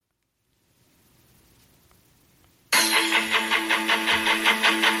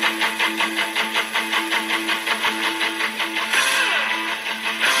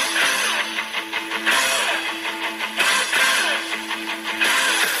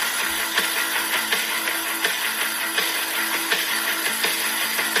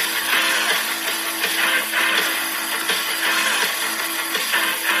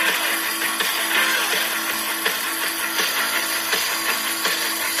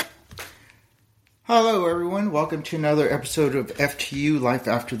Hello, everyone. Welcome to another episode of FTU Life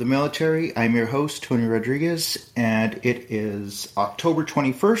After the Military. I'm your host, Tony Rodriguez, and it is October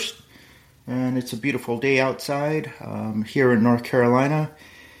 21st, and it's a beautiful day outside here in North Carolina.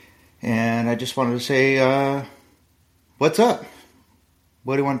 And I just wanted to say, what's up?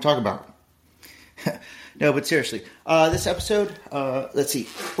 What do you want to talk about? No, but seriously, this episode, let's see,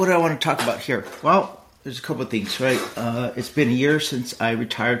 what do I want to talk about here? Well, there's a couple of things, right? It's been a year since I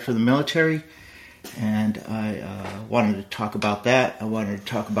retired from the military. And I wanted to talk about that. I wanted to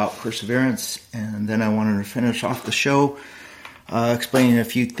talk about perseverance. And then I wanted to finish off the show explaining a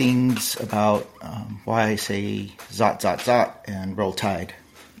few things about why I say zot, zot, zot and roll tide.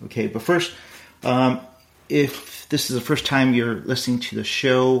 Okay, but first, if this is the first time you're listening to the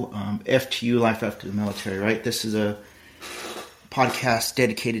show, FTU, Life After the Military, right? This is a podcast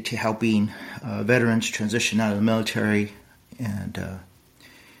dedicated to helping veterans transition out of the military and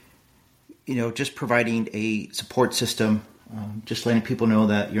just providing a support system, just letting people know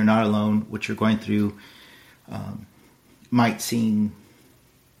that you're not alone. What you're going through might seem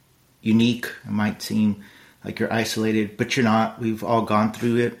unique, it might seem like you're isolated, but you're not. We've all gone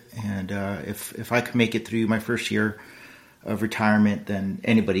through it, and if I could make it through my first year of retirement, then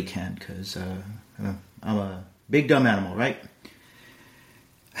anybody can, because I'm a big dumb animal, right?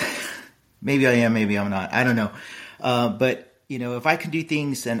 Maybe I am, maybe I'm not. I don't know, but if I can do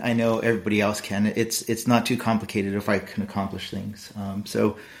things, then I know everybody else can. It's not too complicated if I can accomplish things.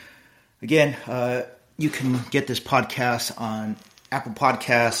 So, again, you can get this podcast on Apple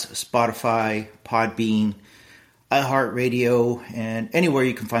Podcasts, Spotify, Podbean, iHeartRadio, and anywhere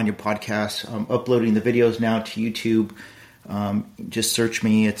you can find your podcasts. I'm uploading the videos now to YouTube. Just search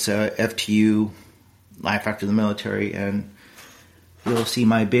me. It's FTU, Life After the Military, and you'll see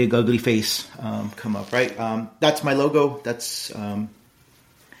my big ugly face come up, right? That's my logo. That's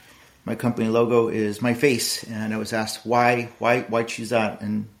my company logo is my face. And I was asked why choose that,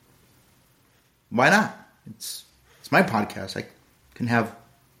 and why not? It's my podcast. I can have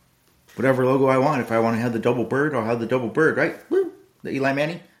whatever logo I want. If I want to have the double bird, I'll have the double bird, right? Woo! The Eli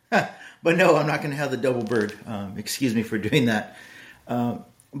Manning. But no, I'm not going to have the double bird. Excuse me for doing that.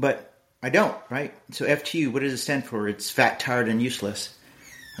 But I don't, right? So FTU, what does it stand for? It's fat, tired, and useless,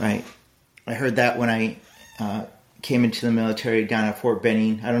 right? I heard that when I came into the military down at Fort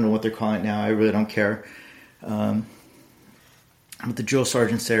Benning. I don't know what they're calling it now. I really don't care. But the drill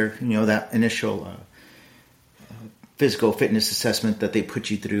sergeants there, that initial physical fitness assessment that they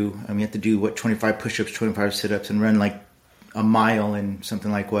put you through. You have to do, 25 push-ups, 25 sit-ups, and run like a mile in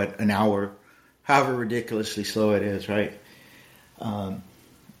something like, an hour? However ridiculously slow it is, right?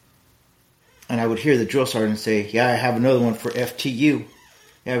 And I would hear the drill sergeant say, yeah, I have another one for FTU.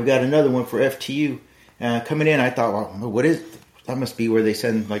 Yeah, we've got another one for FTU. Coming in, I thought, well, what is it? That must be where they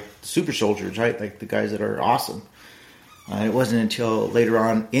send, super soldiers, right? Like the guys that are awesome. It wasn't until later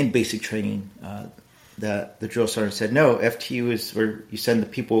on in basic training that the drill sergeant said, no, FTU is where you send the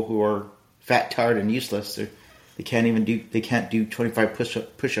people who are fat, tired, and useless. They can't do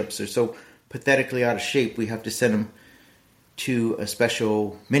 25 push-ups. They're so pathetically out of shape, we have to send them to a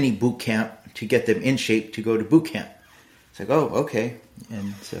special mini boot camp to get them in shape to go to boot camp. It's like, oh, okay.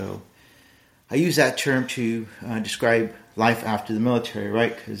 And so I use that term to describe life after the military,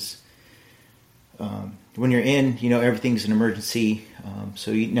 right? Because when you're in, everything's an emergency.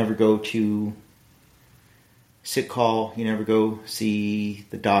 So you never go to sick call. You never go see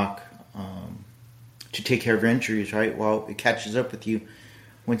the doc to take care of your injuries, right? Well, it catches up with you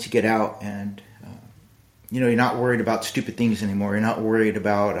once you get out, and you're not worried about stupid things anymore. You're not worried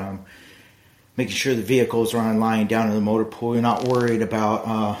about making sure the vehicles are on line down in the motor pool. You're not worried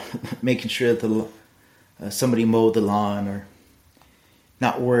about making sure that somebody mowed the lawn, or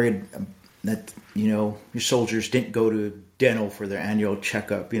not worried that, your soldiers didn't go to dental for their annual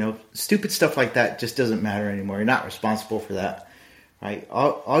checkup. Stupid stuff like that just doesn't matter anymore. You're not responsible for that, right?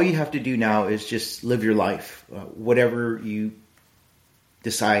 All you have to do now is just live your life, whatever you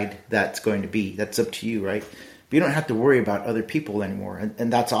decide that's going to be. That's up to you, right? But you don't have to worry about other people anymore,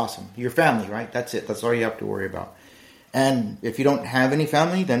 and that's awesome. Your family, right? That's it. That's all you have to worry about. And if you don't have any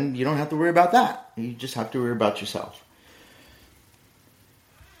family, then you don't have to worry about that. You just have to worry about yourself.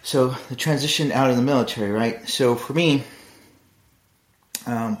 So the transition out of the military, right? So for me,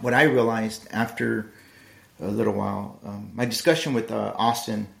 what I realized after a little while, my discussion with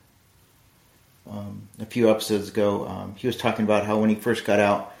Austin a few episodes ago, he was talking about how when he first got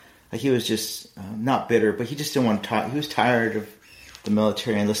out, he was just not bitter, but he just didn't want to talk. He was tired of the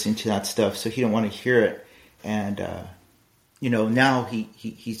military and listening to that stuff, so he didn't want to hear it. And now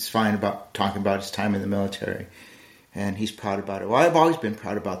he's fine about talking about his time in the military, and he's proud about it. Well, I've always been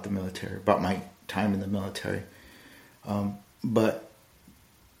proud about the military, about my time in the military. But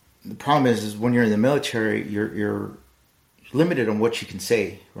the problem is when you're in the military, you're limited on what you can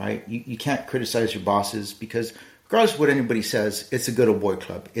say, right? You can't criticize your bosses because regardless of what anybody says, it's a good old boy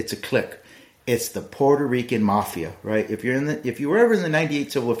club. It's a clique. It's the Puerto Rican mafia, right? If you were ever in the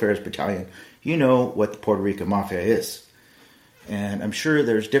 98 Civil Affairs Battalion, you know what the Puerto Rican mafia is. And I'm sure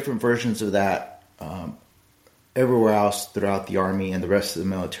there's different versions of that everywhere else throughout the Army and the rest of the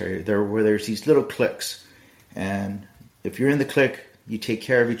military. Where there's these little cliques. And if you're in the clique, you take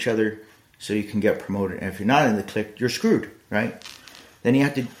care of each other so you can get promoted. And if you're not in the clique, you're screwed, right? Then you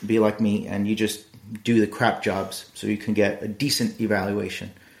have to be like me and you just do the crap jobs so you can get a decent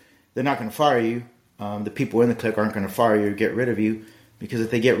evaluation. They're not going to fire you. The people in the clique aren't going to fire you or get rid of you, because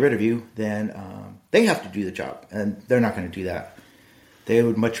if they get rid of you, then they have to do the job, and they're not going to do that. They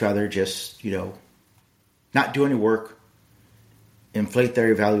would much rather just, not do any work, inflate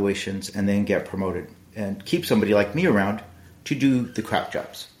their evaluations, and then get promoted, and keep somebody like me around to do the crap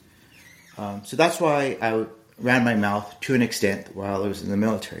jobs. So that's why I ran my mouth to an extent while I was in the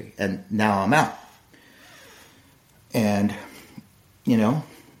military, and now I'm out. And,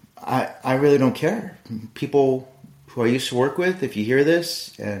 I really don't care. People who I used to work with, if you hear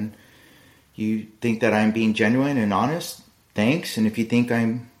this and you think that I'm being genuine and honest, thanks. And if you think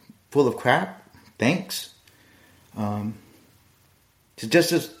I'm full of crap, thanks. It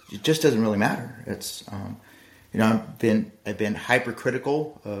just doesn't really matter. It's I've been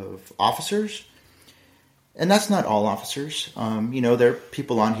hypercritical of officers, and that's not all officers. There are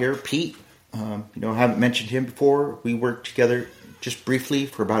people on here. Pete, I haven't mentioned him before. We worked together just briefly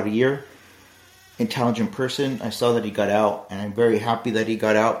for about a year. Intelligent person. I saw that he got out, and I'm very happy that he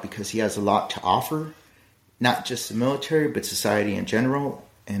got out because he has a lot to offer, not just the military, but society in general.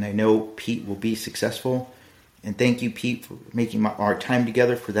 And I know Pete will be successful. And thank you, Pete, for making our time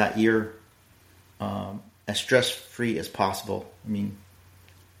together for that year as stress-free as possible. I mean,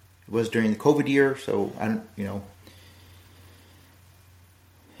 it was during the COVID year, so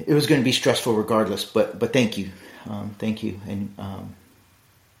it was going to be stressful regardless. But thank you, and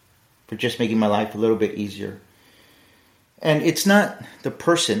for just making my life a little bit easier. And it's not the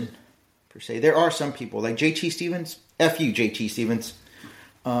person per se. There are some people like JT Stevens. F you, JT Stevens,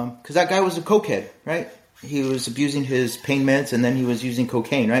 because that guy was a cokehead, right? He was abusing his pain meds, and then he was using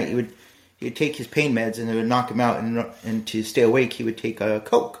cocaine, right? He'd take his pain meds, and it would knock him out, and to stay awake, he would take a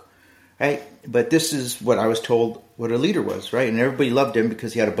Coke, right? But this is what I was told what a leader was, right? And everybody loved him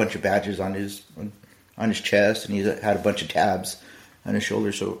because he had a bunch of badges on his chest, and he had a bunch of tabs on his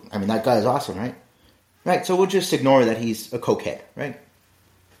shoulder. So, I mean, that guy is awesome, right? Right, so we'll just ignore that he's a cokehead, right?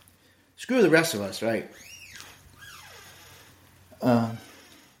 Screw the rest of us, right?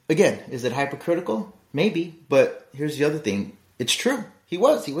 Again, is it hypercritical? Maybe, but here's the other thing. It's true. He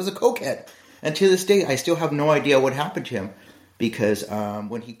was a cokehead. And to this day, I still have no idea what happened to him. Because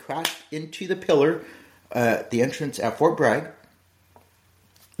when he crashed into the pillar at the entrance at Fort Bragg,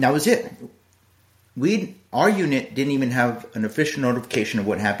 that was it. Our unit didn't even have an official notification of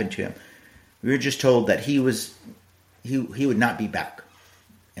what happened to him. We were just told that he would not be back.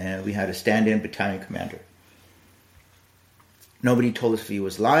 And we had a stand-in battalion commander. Nobody told us if he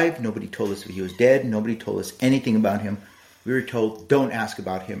was alive. Nobody told us if he was dead. Nobody told us anything about him. We were told, don't ask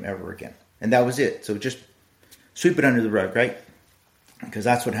about him ever again. And that was it. So just sweep it under the rug, right? Because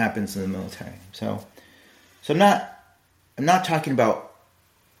that's what happens in the military. So I'm not talking about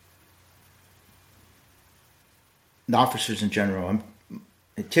the officers in general.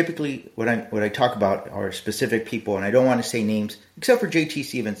 Typically what I talk about are specific people, and I don't want to say names except for JT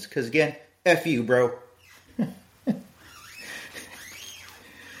Stevens, because again, F you, bro.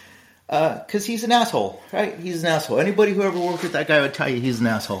 Because he's an asshole, right? He's an asshole. Anybody who ever worked with that guy would tell you he's an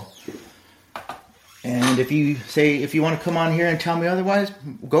asshole. And if you want to come on here and tell me otherwise,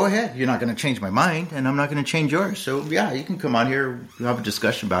 go ahead. You're not going to change my mind, and I'm not going to change yours. So, yeah, you can come on here. We'll have a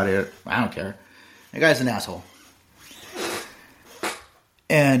discussion about it. I don't care. That guy's an asshole.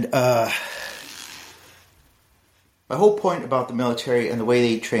 And my whole point about the military and the way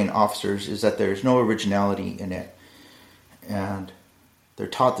they train officers is that there's no originality in it. And they're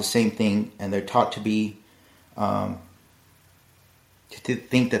taught the same thing, and they're taught to be, to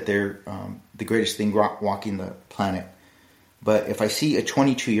think that they're the greatest thing walking the planet. But if I see a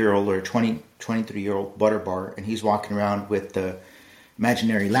 22-year-old or a 23-year-old butter bar, and he's walking around with the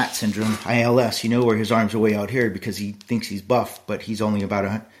imaginary lat syndrome, ILS, where his arms are way out here because he thinks he's buff, but he's only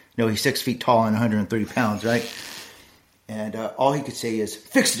he's 6 feet tall and 130 pounds, right? And all he could say is,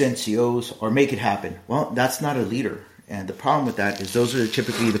 fix it, NCOs, or make it happen. Well, that's not a leader. And the problem with that is those are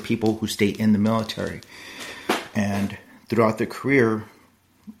typically the people who stay in the military. And throughout their career,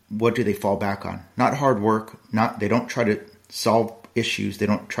 what do they fall back on? Not hard work. They don't try to solve issues. They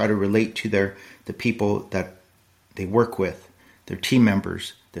don't try to relate to the people that they work with, their team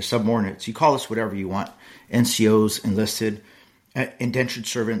members, their subordinates. You call us whatever you want. NCOs, enlisted, indentured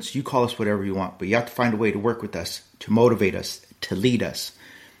servants. You call us whatever you want. But you have to find a way to work with us, to motivate us, to lead us.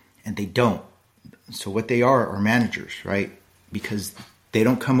 And they don't. So what they are managers, right? Because they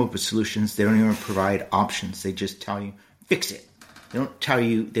don't come up with solutions. They don't even provide options. They just tell you, fix it. They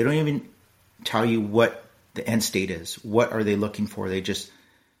don't even tell you what the end state is. What are they looking for? They just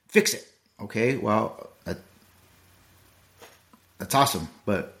fix it. Okay, well, that's awesome.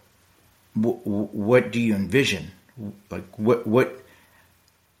 But what do you envision? Like what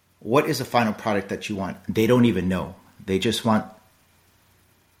is the final product that you want? They don't even know. They don't want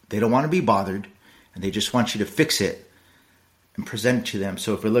to be bothered, and they just want you to fix it and present it to them.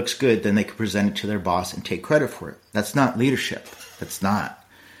 So if it looks good, then they can present it to their boss and take credit for it. That's not leadership. That's not.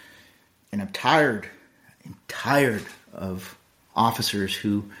 And I'm tired of officers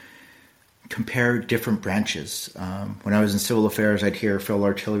who compare different branches. When I was in civil affairs, I'd hear field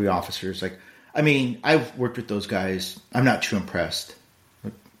artillery officers like, I've worked with those guys. I'm not too impressed.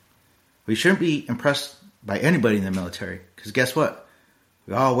 We shouldn't be impressed by anybody in the military, because guess what?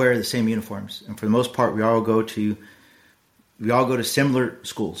 We all wear the same uniforms, and for the most part, we all go to similar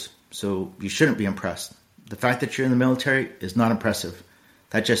schools. So you shouldn't be impressed. The fact that you're in the military is not impressive.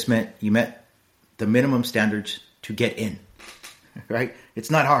 That just meant you met the minimum standards to get in, right?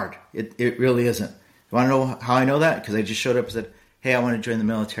 It's not hard. It really isn't. You want to know how I know that? Because I just showed up and said, hey, I want to join the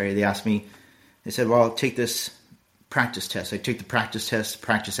military. They asked me, they said, well, take this practice test. I took the practice test,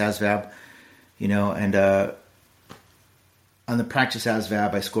 practice ASVAB, and on the practice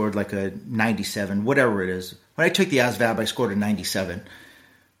ASVAB, I scored like a 97, whatever it is. When I took the ASVAB, I scored a 97.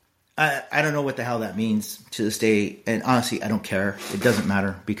 I don't know what the hell that means to this day, and honestly, I don't care. It doesn't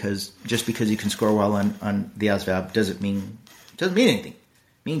matter, because just because you can score well on the ASVAB doesn't mean anything.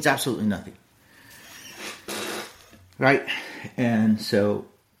 It means absolutely nothing, right? And so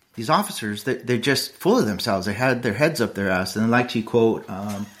these officers, they're just full of themselves. They had their heads up their ass, and they like to quote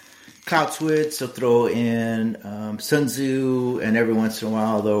Clausewitz. They'll throw in Sun Tzu, and every once in a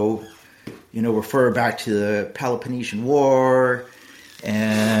while they'll refer back to the Peloponnesian War.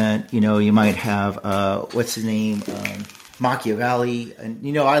 And, you might have, what's his name, Machiavelli.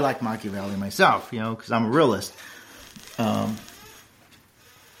 And, I like Machiavelli myself, because I'm a realist.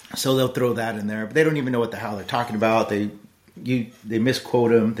 So they'll throw that in there. But they don't even know what the hell they're talking about. They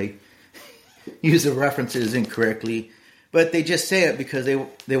misquote him. They use the references incorrectly. But they just say it because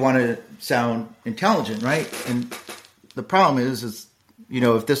they want to sound intelligent, right? And the problem is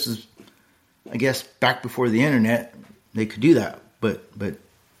if this is, I guess, back before the internet, they could do that. But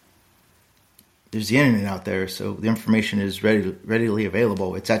there's the internet out there, so the information is readily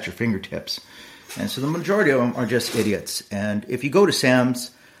available. It's at your fingertips. And so the majority of them are just idiots. And if you go to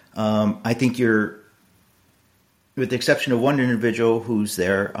Sam's, I think you're, with the exception of one individual who's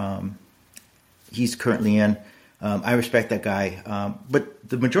there, he's currently in. I respect that guy. But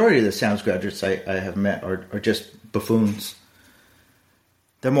the majority of the Sam's graduates I have met are just buffoons.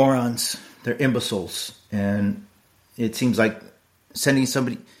 They're morons. They're imbeciles. And it seems like sending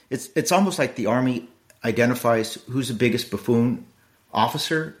somebody, it's almost like the Army identifies who's the biggest buffoon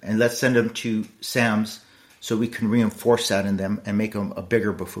officer, and let's send them to Sam's so we can reinforce that in them and make them a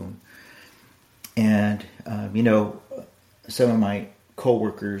bigger buffoon. And some of my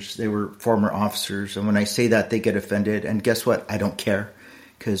coworkers, they were former officers, and when I say that, they get offended. And guess what? I don't care,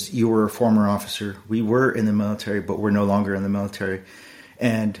 because you were a former officer. We were in the military, but we're no longer in the military.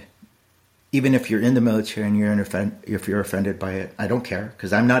 And even if you're in the military and if you're offended by it, I don't care,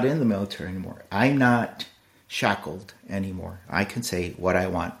 because I'm not in the military anymore. I'm not shackled anymore. I can say what I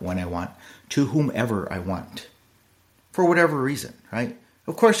want, when I want, to whomever I want, for whatever reason, right?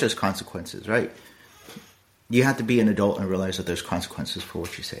 Of course there's consequences, right? You have to be an adult and realize that there's consequences for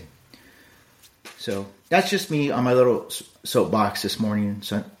what you say. So that's just me on my little soapbox this morning,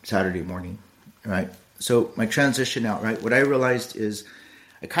 Saturday morning, right? So my transition out, right? What I realized is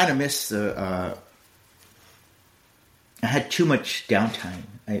I kind of missed I had too much downtime.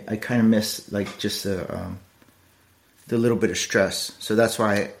 I kind of missed just the little bit of stress. So that's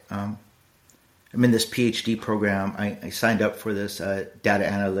why I'm in this PhD program. I signed up for this data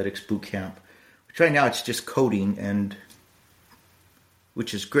analytics boot camp, which right now it's just coding, and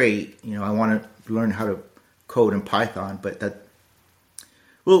which is great. I want to learn how to code in Python, but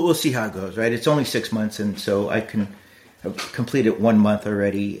we'll see how it goes, right? It's only 6 months, and so I've completed 1 month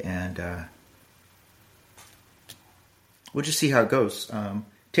already, and we'll just see how it goes.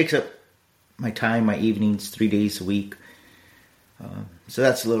 Takes up my time, my evenings, 3 days a week. So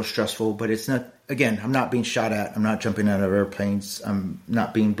that's a little stressful, but it's not, again, I'm not being shot at. I'm not jumping out of airplanes. I'm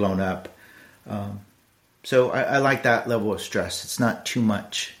not being blown up. So I like that level of stress. It's not too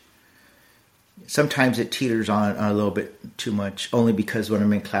much. Sometimes it teeters on a little bit too much, only because when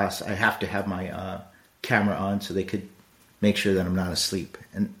I'm in class, I have to have my camera on so they could make sure that I'm not asleep.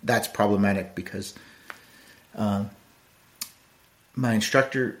 And that's problematic because my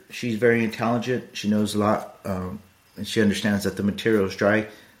instructor, she's very intelligent. She knows a lot, and she understands that the material is dry,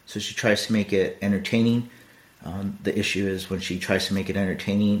 so she tries to make it entertaining. The issue is when she tries to make it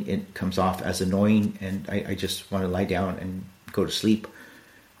entertaining, it comes off as annoying, and I just want to lie down and go to sleep.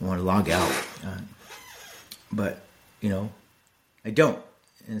 I want to log out. But, I don't.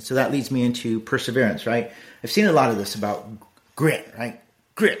 And so that leads me into perseverance, right? I've seen a lot of this about grit, right?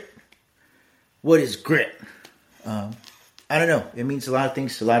 Grit. What is grit? I don't know. It means a lot of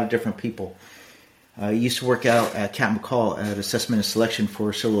things to a lot of different people. I used to work out at Camp McCall at Assessment and Selection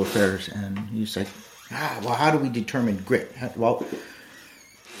for Civil Affairs, and he was like, well, how do we determine grit? Well,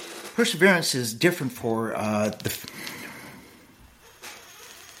 perseverance is different for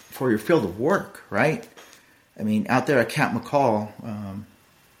your field of work, right? I mean, out there at Camp McCall,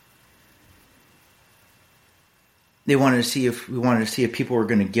 we wanted to see if people were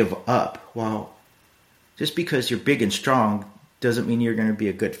going to give up. Well, just because you're big and strong doesn't mean you're going to be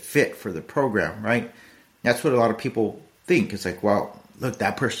a good fit for the program, right? That's what a lot of people think. It's like, well, look,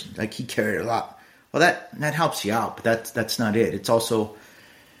 that person, like, he carried a lot. Well, that helps you out, but that's not it. It's also,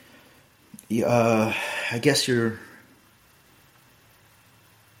 I guess your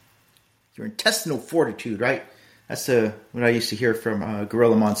intestinal fortitude, right? That's what I used to hear from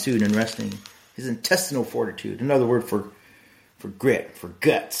Gorilla Monsoon in wrestling. His intestinal fortitude, another word for grit, for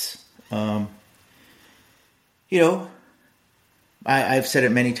guts. I've said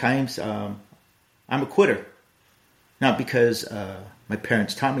it many times. I'm a quitter, not because my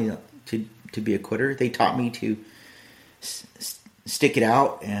parents taught me to be a quitter. They taught me to stick it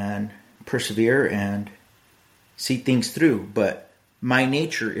out and persevere and see things through. But my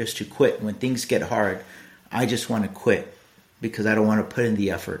nature is to quit when things get hard. I just want to quit because I don't want to put in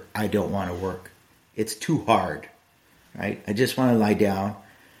the effort. I don't want to work. It's too hard, right? I just want to lie down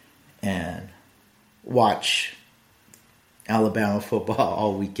and watch Alabama football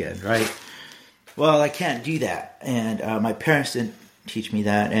all weekend, right? Well, I can't do that. And my parents didn't teach me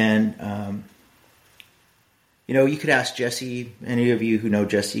that. And, you could ask Jesse. Any of you who know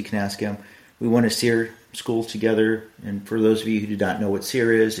Jesse, you can ask him. We went to SEER school together. And for those of you who do not know what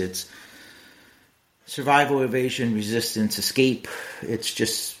SEER is, it's survival, evasion, resistance, escape.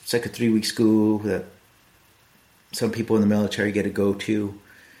 It's like a 3-week school that some people in the military get to go to.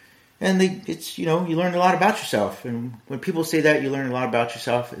 And you learn a lot about yourself. And when people say that, you learn a lot about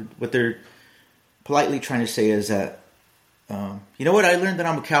yourself. What they're politely trying to say is that, you know what? I learned that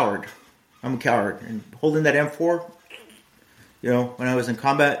I'm a coward. I'm a coward. And holding that M4, when I was in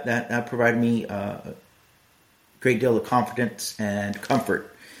combat, that provided me a great deal of confidence and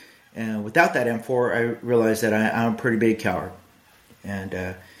comfort. And without that M4, I realized that I'm a pretty big coward.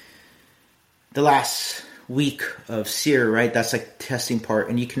 And the last week of SEER, right? That's like the testing part.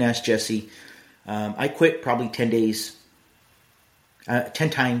 And you can ask Jesse. I quit probably 10 days, 10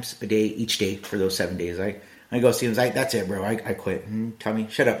 times a day, each day for those 7 days. I go see him. Like, that's it, bro. I quit. And tell me,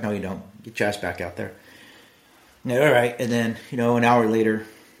 shut up. No, you don't. Get your ass back out there. And, all right. And then, an hour later,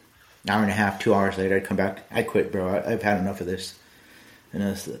 an hour and a half, 2 hours later, I'd come back. I quit, bro. I've had enough of this.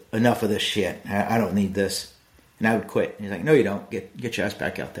 Enough of this shit. I don't need this. And I would quit. And he's like, no, you don't. Get your ass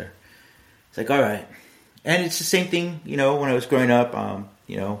back out there. It's like, all right. And it's the same thing, when I was growing up,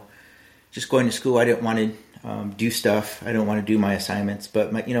 just going to school. I didn't want to do stuff. I didn't want to do my assignments.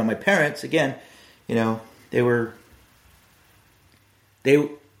 But my parents, again, they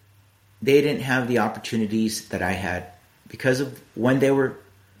didn't have the opportunities that I had because of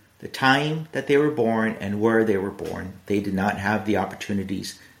the time that they were born and where they were born. They did not have the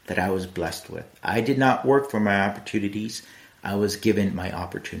opportunities that I was blessed with. I did not work for my opportunities. I was given my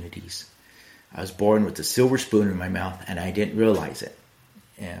opportunities. I was born with a silver spoon in my mouth, and I didn't realize it.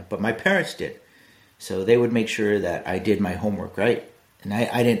 But my parents did. So they would make sure that I did my homework, right? And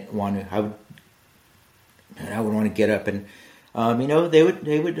I didn't want to. I would want to get up and,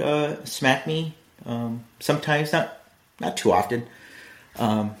 they would smack me. Sometimes, not too often.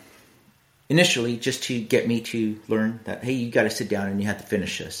 Initially, just to get me to learn that, hey, you got to sit down and you have to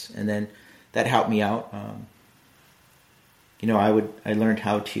finish this. And then that helped me out. I learned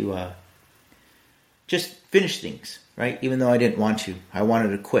how to just finish things, right? Even though I didn't want to. I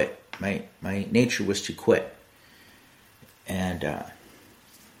wanted to quit. My nature was to quit. And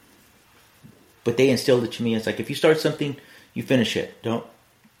but they instilled it to me. It's like, if you start something, you finish it. Don't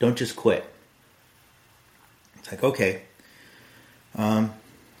just quit. It's like, okay.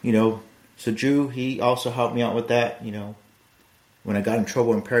 So Drew, he also helped me out with that. When I got in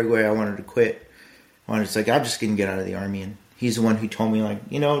trouble in Paraguay, I wanted to quit. It's like, I'm just going to get out of the Army. And he's the one who told me, like,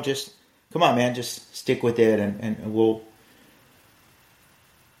 just come on, man, just stick with it. And we'll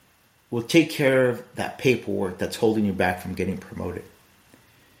take care of that paperwork that's holding you back from getting promoted.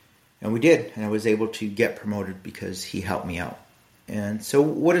 And we did. And I was able to get promoted because he helped me out. And so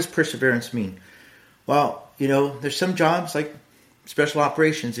what does perseverance mean? Well, there's some jobs like special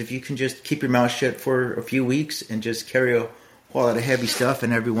operations. If you can just keep your mouth shut for a few weeks and just carry a whole lot of heavy stuff,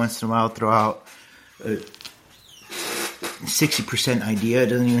 and every once in a while throw out a 60% idea. It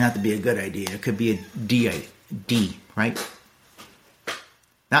doesn't even have to be a good idea. It could be a D, right?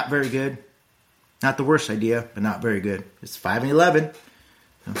 Not very good. Not the worst idea, but not very good. It's 5 and 11.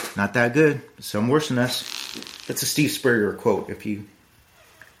 Not that good. Some worse than us. That's a Steve Spurrier quote. If you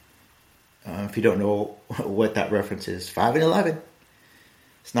don't know what that reference is, 5 and 11.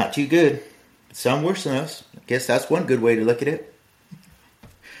 It's not too good. Some worse than us. I guess that's one good way to look at it.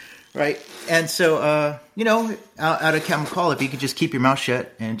 Right? And so, out of Captain McCall, if you could just keep your mouth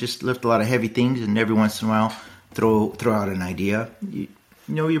shut and just lift a lot of heavy things and every once in a while throw out an idea,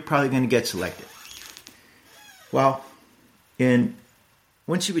 you're probably going to get selected. Well,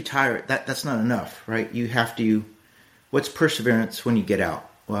 once you retire, that's not enough, right? You have to, what's perseverance when you get out?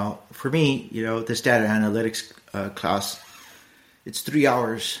 Well, for me, this data analytics class, it's 3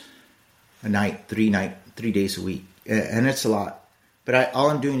 hours a night, 3 days a week. And it's a lot. But all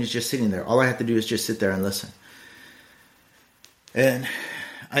I'm doing is just sitting there. All I have to do is just sit there and listen. And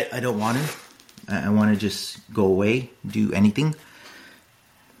I don't want to. I want to just go away, do anything.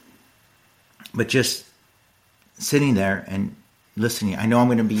 But just sitting there and listening, I know I'm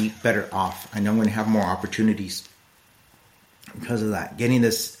going to be better off. I know I'm going to have more opportunities because of that. Getting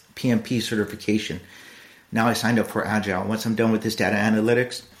this PMP certification. Now I signed up for Agile. Once I'm done with this data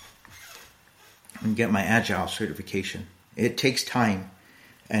analytics, and get my Agile certification. It takes time,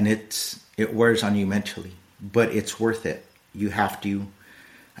 and it wears on you mentally, but it's worth it. You have to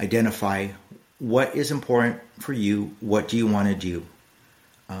identify what is important for you. What do you want to do?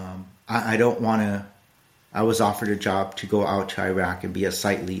 I don't want to. I was offered a job to go out to Iraq and be a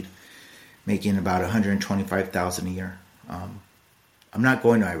site lead, making about $125,000 a year. I'm not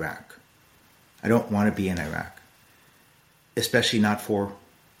going to Iraq. I don't want to be in Iraq, especially not for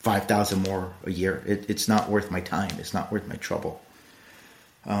 $5,000 more a year. It's not worth my time. It's not worth my trouble.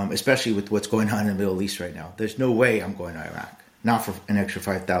 Especially with what's going on in the Middle East right now. There's no way I'm going to Iraq. Not for an extra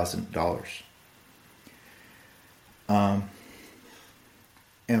 $5,000.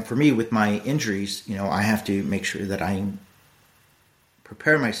 And for me, with my injuries, I have to make sure that I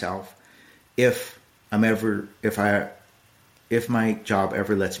prepare myself if my job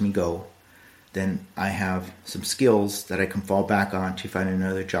ever lets me go, then I have some skills that I can fall back on to find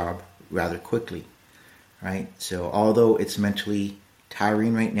another job rather quickly, right? So although it's mentally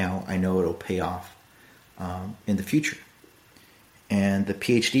tiring right now, I know it'll pay off in the future. And the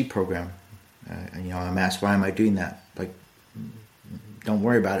PhD program, I'm asked, why am I doing that? Like, don't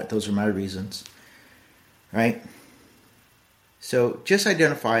worry about it. Those are my reasons, right? So just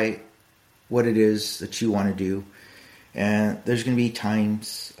identify what it is that you want to do. And there's going to be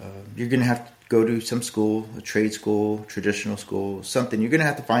times you're going to have to go to some school, a trade school, traditional school, something. You're going to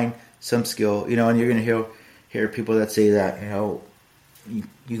have to find some skill, and you're going to hear people that say that, you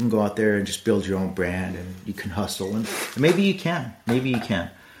can go out there and just build your own brand and you can hustle. And maybe you can.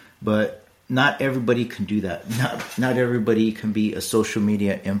 But not everybody can do that. Not everybody can be a social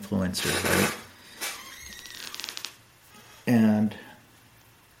media influencer, right? And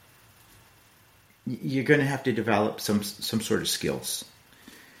you're going to have to develop some sort of skills.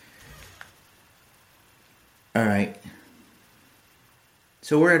 All right.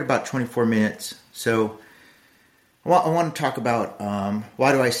 So we're at about 24 minutes. So I want to talk about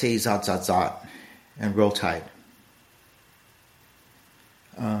why do I say zot, zot, zot and roll tide.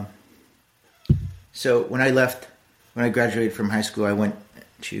 So when I graduated from high school, I went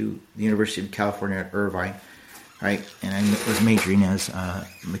to the University of California at Irvine, right? And I was majoring as a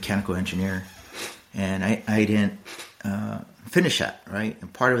mechanical engineer. And I didn't finish that, right?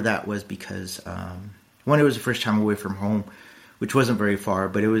 And part of that was because, one, it was the first time away from home, which wasn't very far,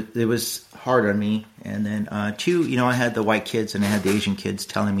 but it was hard on me. And then, two, I had the white kids and I had the Asian kids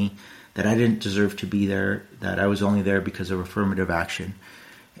telling me that I didn't deserve to be there, that I was only there because of affirmative action.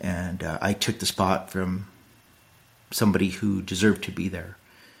 And I took the spot from somebody who deserved to be there.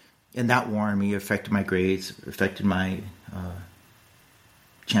 And that wore on me, affected my grades, affected my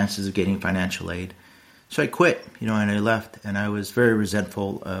chances of getting financial aid. So I quit, and I left, and I was very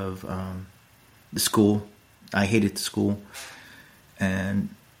resentful of the school. I hated the school, and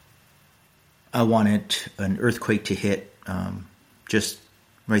I wanted an earthquake to hit just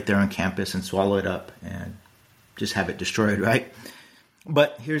right there on campus and swallow it up and just have it destroyed, right?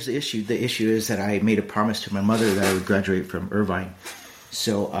 But here's the issue. The issue is that I made a promise to my mother that I would graduate from Irvine.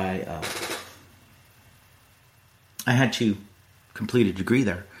 So I had to complete a degree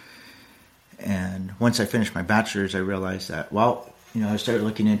there. And once I finished my bachelor's, I realized that, I started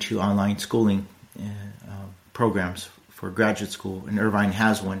looking into online schooling programs for graduate school. And Irvine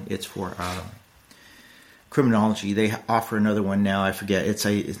has one. It's for criminology. They offer another one now. I forget.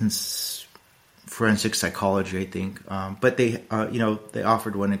 It's forensic psychology, I think. But they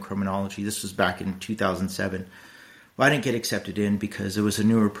offered one in criminology. This was back in 2007. Well, I didn't get accepted in because it was a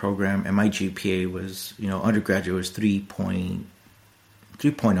newer program, and my GPA was, undergraduate was 3.0.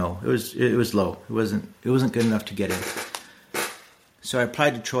 It was low. It wasn't good enough to get in. So I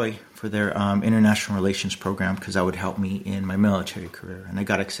applied to Troy for their international relations program because that would help me in my military career, and I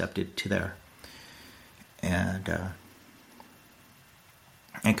got accepted to there. And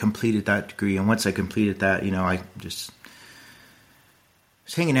completed that degree. And once I completed that, I just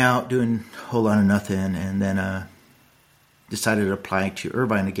was hanging out, doing a whole lot of nothing, and then decided to apply to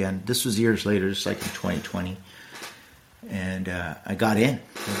Irvine again. This was years later, just like in 2020. And I got in.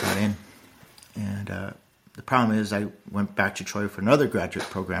 And the problem is I went back to Troy for another graduate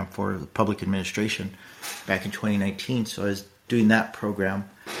program for public administration back in 2019. So I was doing that program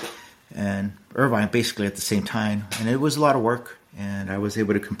and Irvine basically at the same time. And it was a lot of work, and I was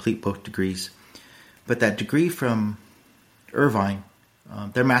able to complete both degrees. But that degree from Irvine,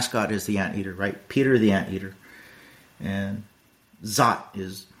 their mascot is the anteater, right? Peter the anteater. And Zot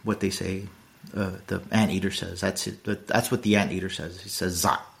is what they say the anteater says. That's it. That's what the anteater says. He says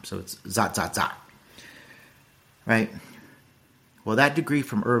Zot. So it's Zot, Zot, Zot. Right? Well, that degree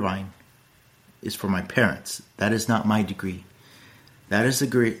from Irvine is for my parents. That is not my degree. That is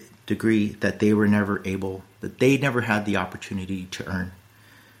the degree that they never had the opportunity to earn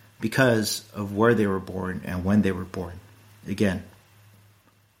because of where they were born and when they were born. Again,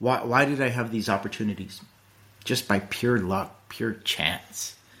 why did I have these opportunities? Just by pure luck, pure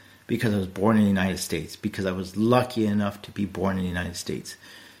chance. Because I was born in the United States. Because I was lucky enough to be born in the United States.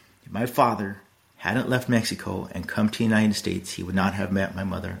 If my father hadn't left Mexico and come to the United States, he would not have met my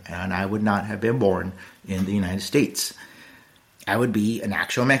mother, and I would not have been born in the United States. I would be an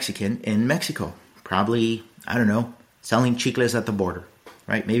actual Mexican in Mexico. Probably, I don't know, selling chicles at the border.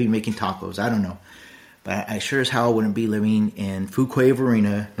 Right? Maybe making tacos. I don't know. But I sure as hell wouldn't be living in Fuquay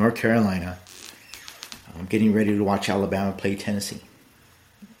Arena, North Carolina. I'm getting ready to watch Alabama play Tennessee.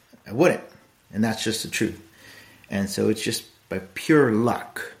 I wouldn't. And that's just the truth. And so it's just by pure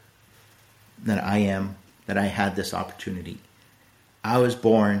luck that I had this opportunity. I was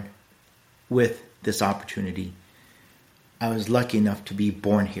born with this opportunity. I was lucky enough to be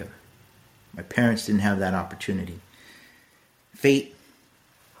born here. My parents didn't have that opportunity. Fate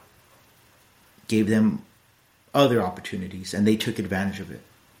gave them other opportunities, and they took advantage of it,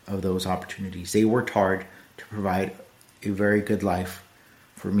 of those opportunities. They worked hard to provide a very good life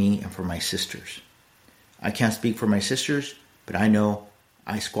for me and for my sisters. I can't speak for my sisters, but I know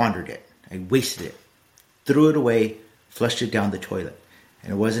I squandered it. I wasted it, threw it away, flushed it down the toilet.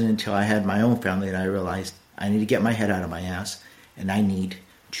 And it wasn't until I had my own family that I realized I need to get my head out of my ass and I need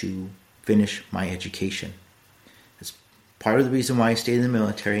to finish my education. That's part of the reason why I stayed in the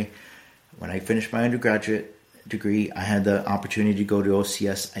military. When I finished my undergraduate degree, I had the opportunity to go to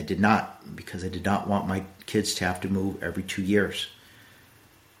OCS. I did not, because I did not want my kids to have to move every 2 years.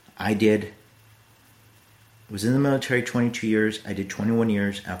 I was in the military 22 years. I did 21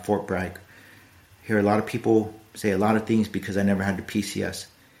 years at Fort Bragg. I hear a lot of people say a lot of things because I never had the PCS.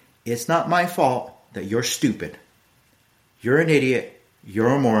 It's not my fault that you're stupid. You're an idiot. You're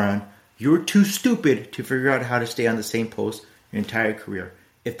a moron. You're too stupid to figure out how to stay on the same post your entire career,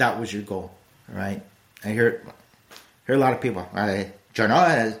 if that was your goal. All right? I hear a lot of people. You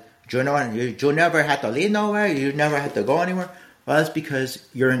never had to leave nowhere. You never had to go anywhere. Well, that's because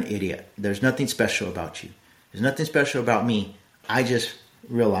you're an idiot. There's nothing special about you. There's nothing special about me. I just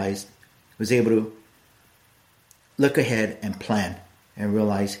realized, was able to look ahead and plan and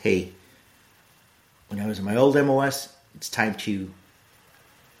realize, hey, when I was in my old MOS, it's time to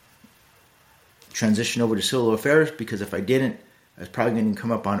transition over to civil affairs, because if I didn't, I was probably going to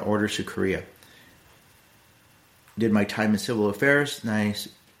come up on orders to Korea. Did my time in civil affairs, and I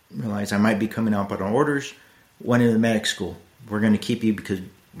realized I might be coming up on orders. Went into the medic school. We're going to keep you because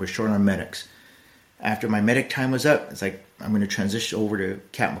we're short on medics. After my medic time was up, it's like, I'm going to transition over to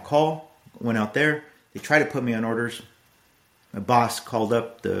Cap McCall. Went out there, They tried to put me on orders. My boss called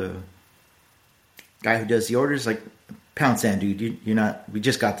up the guy who does the orders, like, pound sand, dude. You're not. We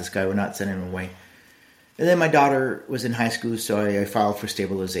just got this guy. We're not sending him away. And then my daughter was in high school, so I filed for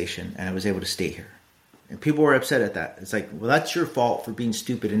stabilization, and I was able to stay here. And people were upset at that. It's like, well, that's your fault for being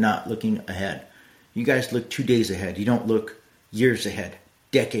stupid and not looking ahead. You guys look 2 days ahead. You don't look years ahead,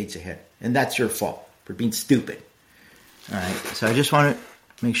 decades ahead. And that's your fault for being stupid. All right. So I just want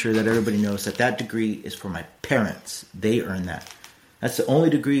to make sure that everybody knows that that degree is for my parents. They earned that. That's the only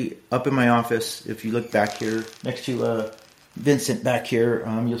degree up in my office. If you look back here, next to Vincent back here,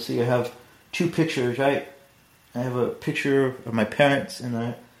 you'll see I have 2 pictures, right? I have a picture of my parents and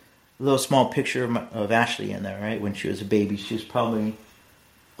a little small picture of Ashley in there, right? When she was a baby. She was probably,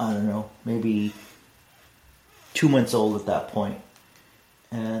 I don't know, maybe 2 months old at that point.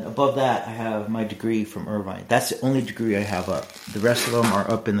 And above that, I have my degree from Irvine. That's the only degree I have up. The rest of them are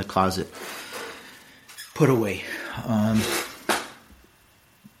up in the closet, put away.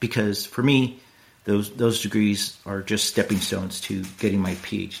 Because for me, those degrees are just stepping stones to getting my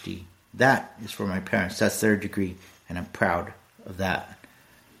PhD. That is for my parents. That's their degree, and I'm proud of that,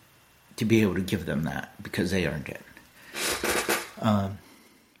 to be able to give them that because they earned it.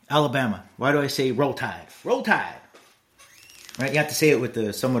 Alabama. Why do I say roll tide? Roll tide. Right? You have to say it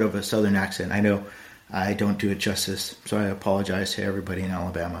with somewhat of a southern accent. I know I don't do it justice, so I apologize to everybody in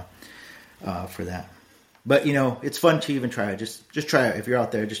Alabama for that. But, it's fun to even try it. Just try it. If you're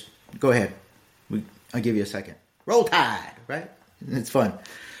out there, just go ahead. I'll give you a second. Roll tide, right? It's fun.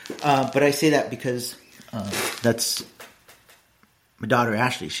 But I say that because that's my daughter,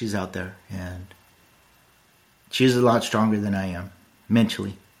 Ashley. She's out there, and she's a lot stronger than I am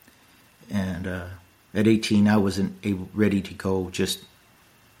mentally. And at 18, I wasn't ready to go just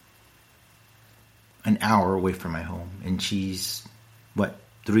an hour away from my home. And she's,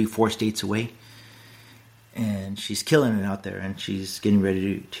 3-4 states away? And she's killing it out there, and she's getting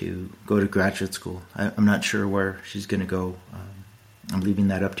ready to go to graduate school. I'm not sure where she's going to go. I'm leaving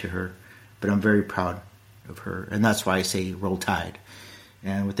that up to her, but I'm very proud of her, and that's why I say roll tide.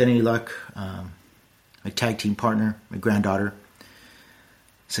 And with any luck, my tag team partner, my granddaughter,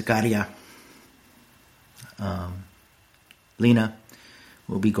 Zakaria, Lena,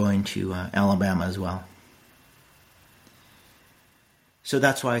 will be going to Alabama as well. So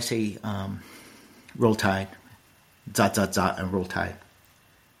that's why I say roll tide, zot, zot, zot, and roll tide.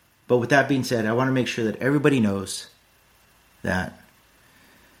 But with that being said, I want to make sure that everybody knows that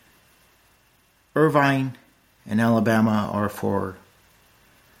Irvine and Alabama are for,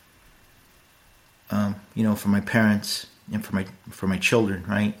 for my parents and for my children,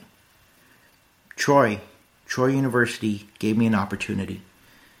 right? Troy University gave me an opportunity,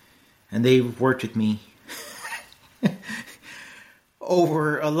 and they've worked with me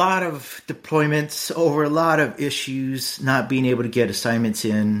over a lot of deployments, over a lot of issues, not being able to get assignments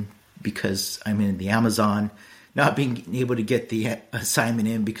in because I'm in the Amazon, not being able to get the assignment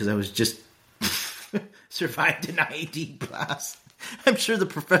in because I was just survived an IED blast. I'm sure the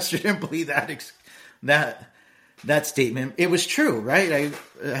professor didn't believe that statement. It was true, right?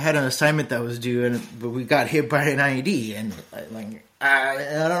 I had an assignment that was due, but we got hit by an IED, and I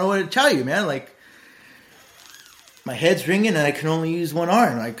don't know what to tell you, man. My head's ringing, and I can only use one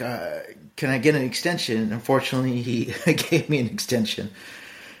arm. Can I get an extension? Unfortunately, he gave me an extension.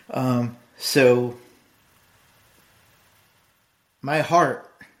 So my heart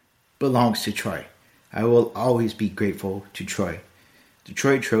belongs to Troy. I will always be grateful to Troy.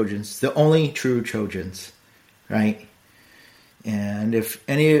 Detroit Trojans, the only true Trojans, right? And if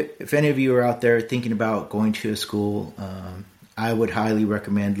any of you are out there thinking about going to a school, I would highly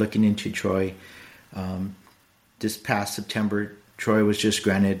recommend looking into Troy. This past September, Troy was just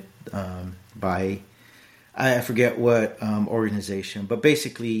granted by, I forget what organization, but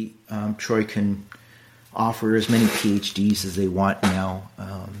basically Troy can offer as many PhDs as they want now.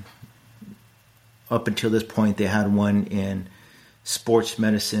 Up until this point, they had one in sports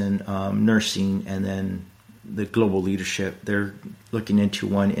medicine, nursing, and then the global leadership. They're looking into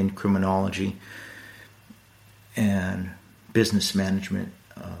one in criminology and business management.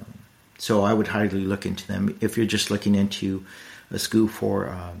 So I would highly look into them. If you're just looking into a school for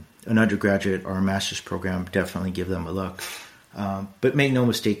an undergraduate or a master's program, definitely give them a look. But make no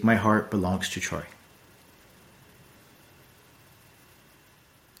mistake, my heart belongs to Troy.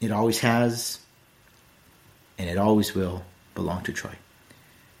 It always has, and it always will belong to Troy,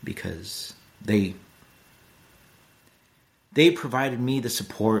 because they provided me the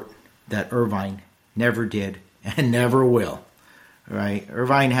support that Irvine never did and never will. Right?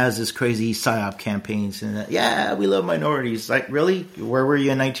 Irvine has this crazy PSYOP campaigns, and we love minorities. Like, really? Where were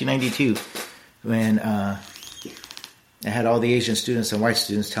you in 1992? when I had all the Asian students and white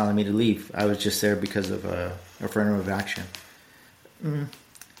students telling me to leave. I was just there because of affirmative action.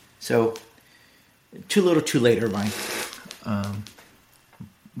 So, too little, too late, Irvine.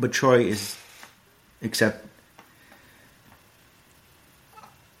 But Troy is, except,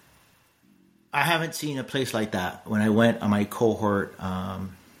 I haven't seen a place like that. When I went on my cohort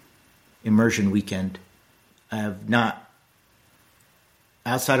immersion weekend, I have not,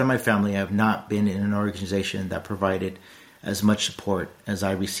 outside of my family, I have not been in an organization that provided as much support as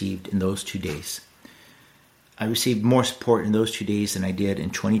I received in those 2 days. I received more support in those 2 days than I did in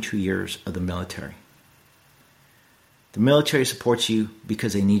 22 years of the military. The military supports you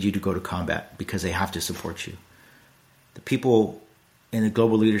because they need you to go to combat, because they have to support you. The people in the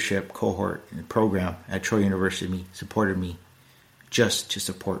global leadership cohort and program at Troy University supported me just to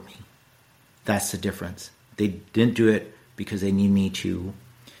support me. That's the difference. They didn't do it because they need me to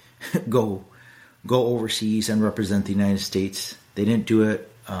go overseas and represent the United States. They didn't do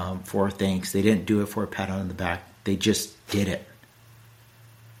it for thanks. They didn't do it for a pat on the back. They just did it.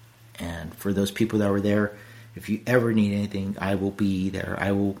 And for those people that were there, if you ever need anything, I will be there.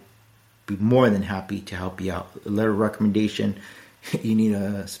 I will be more than happy to help you out. A letter of recommendation, you need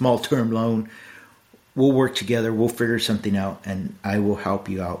a small term loan, we'll work together, we'll figure something out, and I will help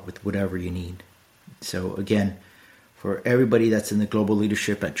you out with whatever you need. So again, for everybody that's in the global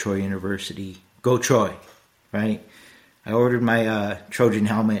leadership at Troy University, go Troy, right? I ordered my Trojan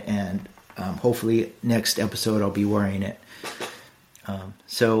helmet, and hopefully next episode I'll be wearing it.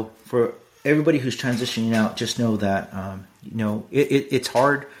 So for everybody who's transitioning out, just know that it's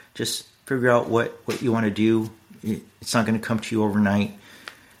hard. Just figure out what you want to do. It's not going to come to you overnight.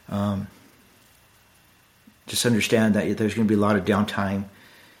 Just understand that there's going to be a lot of downtime,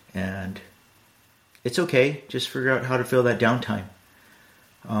 and it's okay. Just figure out how to fill that downtime.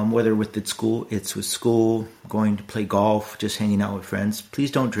 Whether it's with school, going to play golf, just hanging out with friends.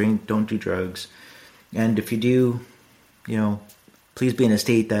 Please don't drink, don't do drugs. And if you do, please be in a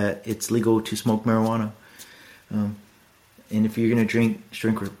state that it's legal to smoke marijuana. And if you're going to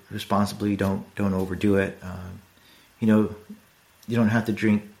drink responsibly. Don't overdo it. You don't have to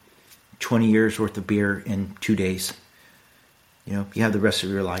drink 20 years worth of beer in 2 days. You have the rest of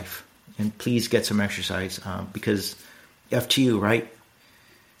your life. And please get some exercise because FTU, right?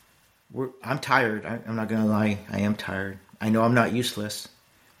 I'm tired. I'm not going to lie. I am tired. I know I'm not useless.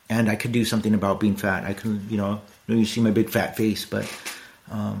 And I could do something about being fat. I can, you see my big fat face, but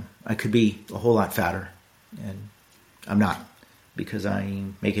I could be a whole lot fatter. And I'm not, because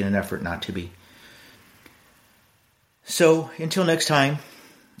I'm making an effort not to be. So until next time,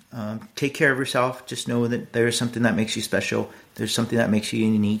 take care of yourself. Just know that there is something that makes you special. There's something that makes you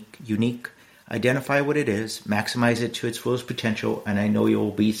unique. Identify what it is, maximize it to its fullest potential, and I know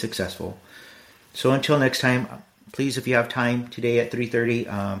you'll be successful. So until next time, please, if you have time today at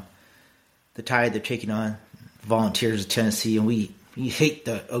 3:30, the Tide, they're taking on Volunteers of Tennessee, and we hate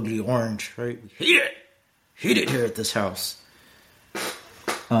the ugly orange, right? We hate it here at this house.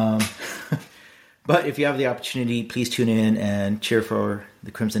 But if you have the opportunity, please tune in and cheer for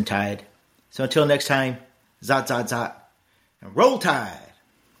the Crimson Tide. So until next time, zot, zot, zot, and roll tide!